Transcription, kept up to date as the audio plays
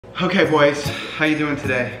Okay, boys, how you doing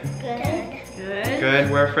today? Good. Good.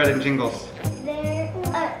 Good. Where are Fred and Jingles? There,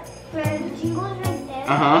 Fred, Jingle's right there.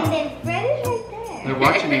 Uh-huh. And then Fred is right there. They're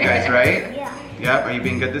watching you guys, right? Yeah. Yep. Are you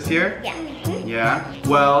being good this year? Yeah. Yeah.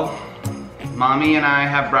 Well, Mommy and I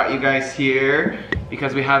have brought you guys here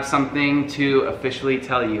because we have something to officially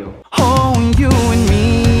tell you. Oh, you and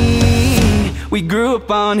me, we grew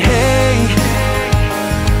up on hey,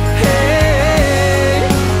 hey.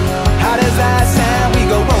 How does that sound? We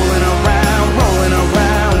go rolling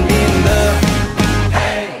around in the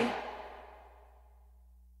hey.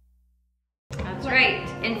 That's right.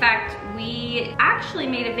 In fact, we actually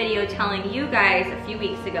made a video telling you guys a few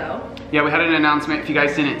weeks ago. Yeah, we had an announcement. If you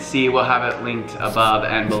guys didn't see, we'll have it linked above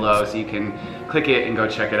and below so you can click it and go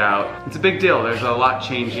check it out. It's a big deal. There's a lot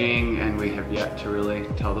changing and we have yet to really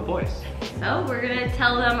tell the boys. So we're gonna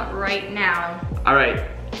tell them right now. All right,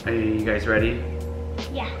 are you guys ready?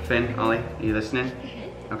 Yeah. Finn, Ollie, are you listening?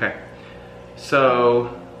 Okay.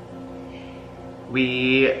 So,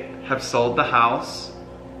 we have sold the house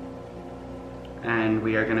and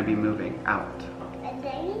we are gonna be moving out.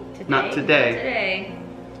 Not today. Today.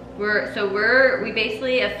 We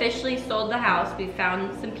basically officially sold the house. We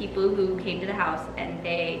found some people who came to the house and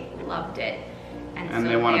they loved it. And so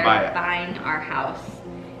they want to buy it. Buying our house.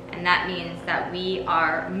 And that means that we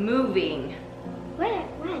are moving. When?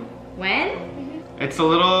 When? It's a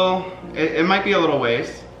little, it might be a little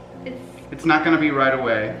ways. It's not gonna be right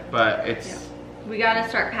away, but it's... Yeah. We gotta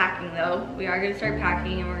start packing though. We are gonna start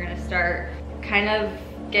packing and we're gonna start kind of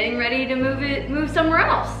getting ready to move somewhere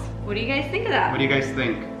else. What do you guys think of that? What do you guys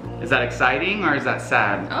think? Is that exciting or is that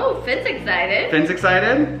sad? Oh, Finn's excited. Finn's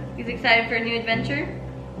excited? He's excited for a new adventure.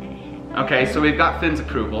 Okay, so we've got Finn's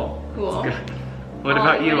approval. Cool. What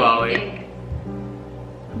about you, what do Ollie? you think?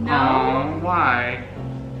 No. Oh, why?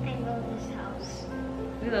 I love this house.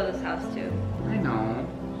 We love this house too. I know.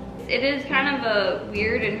 It is kind of a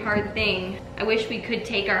weird and hard thing. I wish we could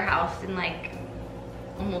take our house and like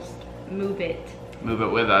almost move it. Move it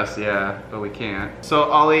with us, yeah, but we can't. So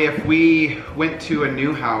Ollie, if we went to a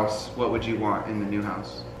new house, what would you want in the new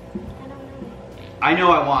house? I don't know. I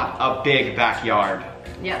know I want a big backyard,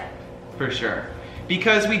 Yep. for sure.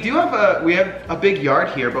 Because we have a big yard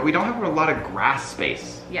here, but we don't have a lot of grass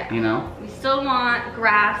space. Yeah. You know? We still want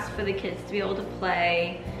grass for the kids to be able to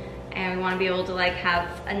play, and we want to be able to like have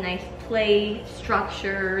a nice play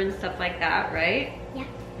structure and stuff like that, right? Yeah.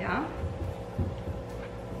 Yeah.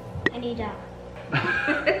 I need a...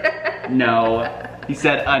 No. He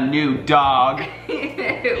said a new dog.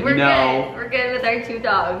 We're No. good. We're good with our 2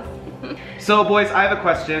 dogs. So boys, I have a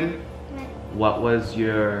question. What was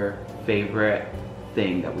your favorite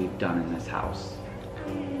thing that we've done in this house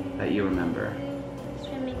that you remember?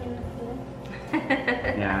 Swimming in the pool.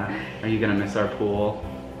 Yeah. Are you gonna miss our pool?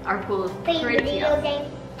 Our pool is Playing pretty video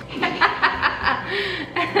game.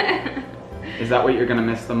 Is that what you're gonna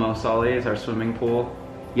miss the most, Ollie, is our swimming pool?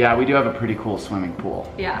 Yeah, we do have a pretty cool swimming pool.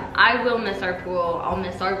 Yeah, I will miss our pool. I'll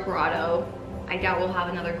miss our grotto. I doubt we'll have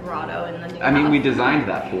another grotto in the new house. I mean, we designed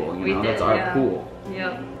that pool, you know, that's our yeah. pool.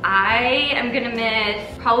 Yep. I am gonna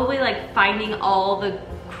miss probably like finding all the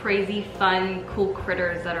crazy fun, cool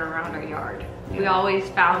critters that are around our yard. We always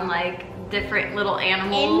found like different little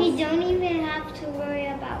animals. And we don't even have to worry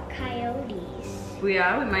about coyotes.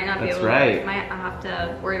 Yeah, we might not be That's able right. to, might not have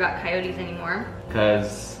to worry about coyotes anymore.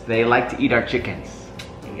 Because they like to eat our chickens.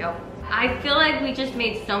 Yep. I feel like we just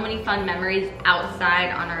made so many fun memories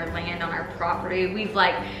outside on our land, on our property. We've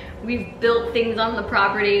built things on the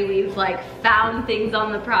property. We've like found things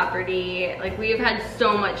on the property. Like we've had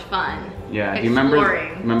so much fun. Yeah, do exploring.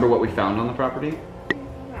 you remember what we found on the property?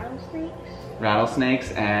 Rattlesnakes.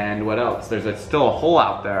 Rattlesnakes and what else? There's still a hole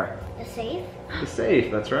out there. The safe. The safe,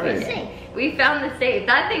 that's right. The safe. We found the safe.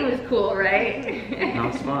 That thing was cool, right?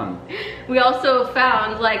 That was fun. We also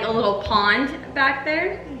found like a little pond back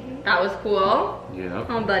there. That was cool. Yep.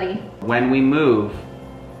 Oh, buddy. When we move,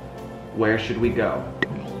 where should we go?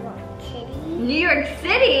 New York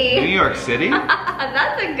City. New York City?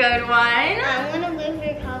 That's a good one. I want to live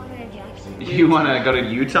near California Jackson. You want to go to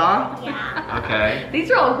Utah? Yeah. Okay.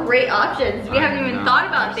 These are all great options. We haven't even thought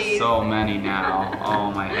about There's these. so many now.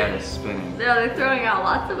 Oh, my head is spinning. Yeah, they're throwing out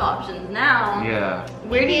lots of options now. Yeah.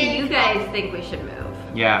 Where do you guys think we should move?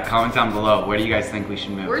 Yeah, comment down below. Where do you guys think we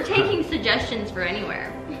should move? We're taking suggestions for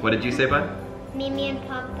anywhere. What did you say, bud? Mimi and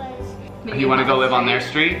Papa's. Maybe You want to go live on their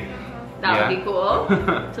Street? street? That Yeah. would be cool.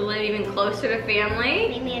 To live even closer to family.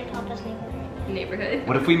 Mimi and Papa's neighborhood.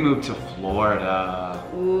 What if we moved to Florida?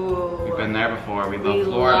 Ooh. We've been there before. We We love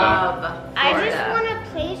Florida. love Florida. I just want a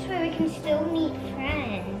place where we can still meet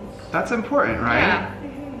friends. That's important, right? Yeah.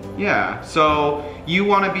 Yeah. So You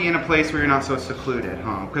want to be in a place where you're not so secluded,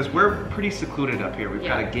 huh? Because we're pretty secluded up here. We've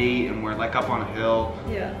got a gate and we're like up on a hill.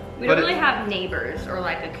 Yeah. We don't really have neighbors or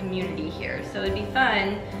like a community here, so it'd be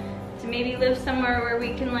fun to maybe live somewhere where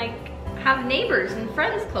we can like have neighbors and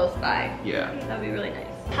friends close by. Yeah. That'd be really nice.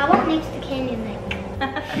 How about next to Canyon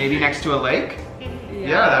Lake? Maybe next to a lake?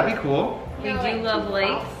 Yeah, that'd be cool. We do love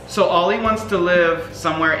lakes. So Ollie wants to live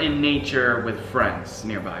somewhere in nature with friends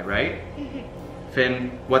nearby, right?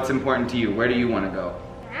 Finn, what's important to you? Where do you want to go?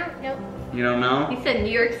 I don't know. You don't know? He said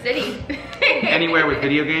New York City. Anywhere with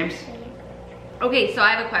video games? Okay, so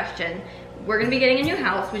I have a question. We're gonna be getting a new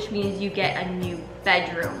house, which means you get a new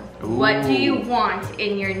bedroom. Ooh. What do you want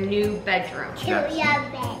in your new bedroom? Julia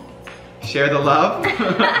bed. Share the love?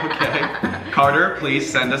 Okay. Carter, please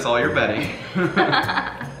send us all your bedding.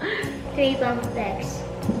 3 bunk beds.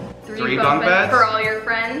 Three bunk beds? For all your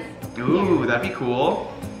friends? Ooh, that'd be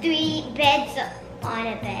cool. 3 beds on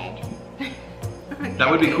a bed.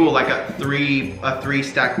 That would be cool, like a three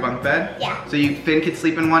stack bunk bed. Yeah. So Finn could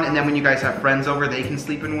sleep in one, and then when you guys have friends over, they can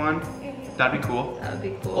sleep in one. That'd be cool. That would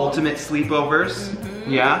be cool. Ultimate sleepovers.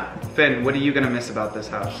 Yeah. Finn, what are you gonna miss about this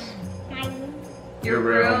house? My room. Your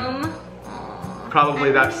room. Aw.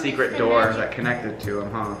 Probably that miss secret the door magic. that connected to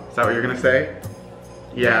him, huh? Is that what you're gonna say?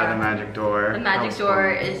 Yeah, the magic door. The That magic was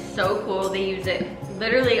door fun. is so cool. They use it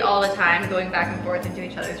literally all the time, going back and forth into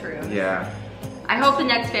each other's rooms. Yeah. I hope the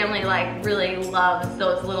next family like really loves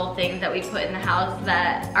those little things that we put in the house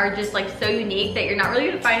that are just like so unique that you're not really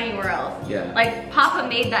gonna find anywhere else. Yeah. Like Papa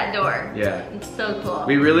made that door. Yeah. It's so cool.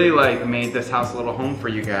 We really like made this house a little home for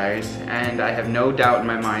you guys, and I have no doubt in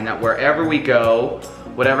my mind that wherever we go,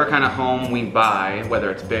 whatever kind of home we buy,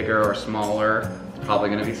 whether it's bigger or smaller, it's probably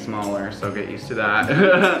gonna be smaller, so get used to that.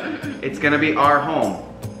 It's gonna be our home.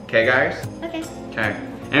 Okay, guys? Okay. Okay.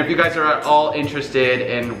 And if you guys are at all interested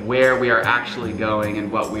in where we are actually going and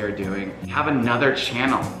what we are doing, have another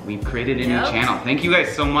channel. We've created a new channel. Thank you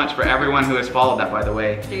guys so much for everyone who has followed that, by the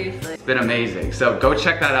way. Seriously. It's been amazing. So go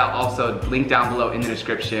check that out. Also, link down below in the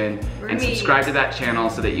description and subscribe to that channel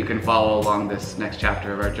so that you can follow along this next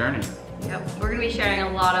chapter of our journey. Yep. We're gonna be sharing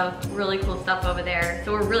a lot of really cool stuff over there,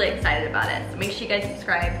 so we're really excited about it. So make sure you guys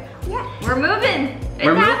subscribe. Yeah. We're moving.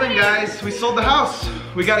 We're moving, guys. We sold the house.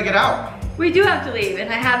 We gotta get out. We do have to leave,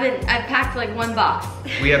 and I've packed like 1 box.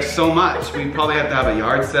 We have so much. We probably have to have a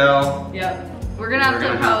yard sale. Yep. We're gonna have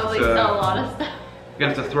to probably sell a lot of stuff. We're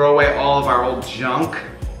gonna have to throw away all of our old junk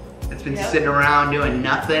that's been sitting around doing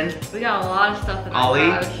nothing. We got a lot of stuff in our Ollie,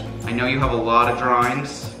 garage. I know you have a lot of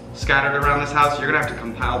drawings scattered around this house. You're gonna have to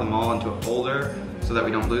compile them all into a folder so that we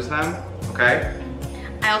don't lose them, okay?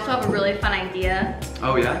 I also have a really fun idea.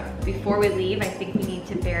 Oh yeah? Before we leave, I think we need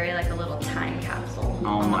to bury like a little time capsule. Oh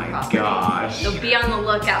on the my property. gosh. So be on the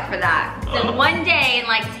lookout for that. Then one day in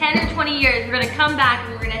like 10 or 20 years, we're gonna come back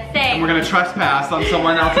and we're gonna say. And we're gonna trespass on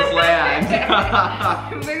someone else's land.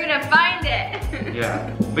 We're gonna find it.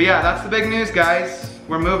 Yeah. But yeah, that's the big news, guys.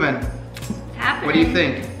 We're moving. It's happening. What do you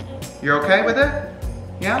think? You're okay with it?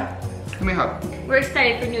 Yeah? Give me a hug. We're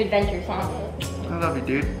excited for new adventures, huh? I love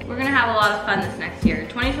you, dude. We're gonna have a lot of fun this next year.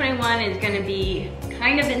 2021 is gonna be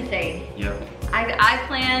kind of insane. Yep. I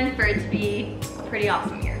plan for it to be a pretty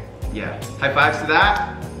awesome year. Yeah. High fives to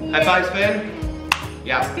that. High fives, Finn.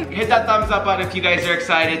 Yeah. Hit that thumbs up button if you guys are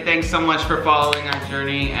excited. Thanks so much for following our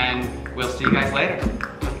journey, and we'll see you guys later.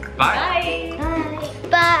 Bye. Bye.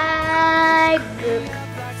 Bye.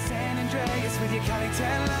 San Andreas with your Cali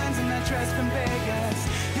tan lines and that dress from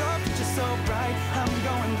Vegas. Your picture's so bright, I'm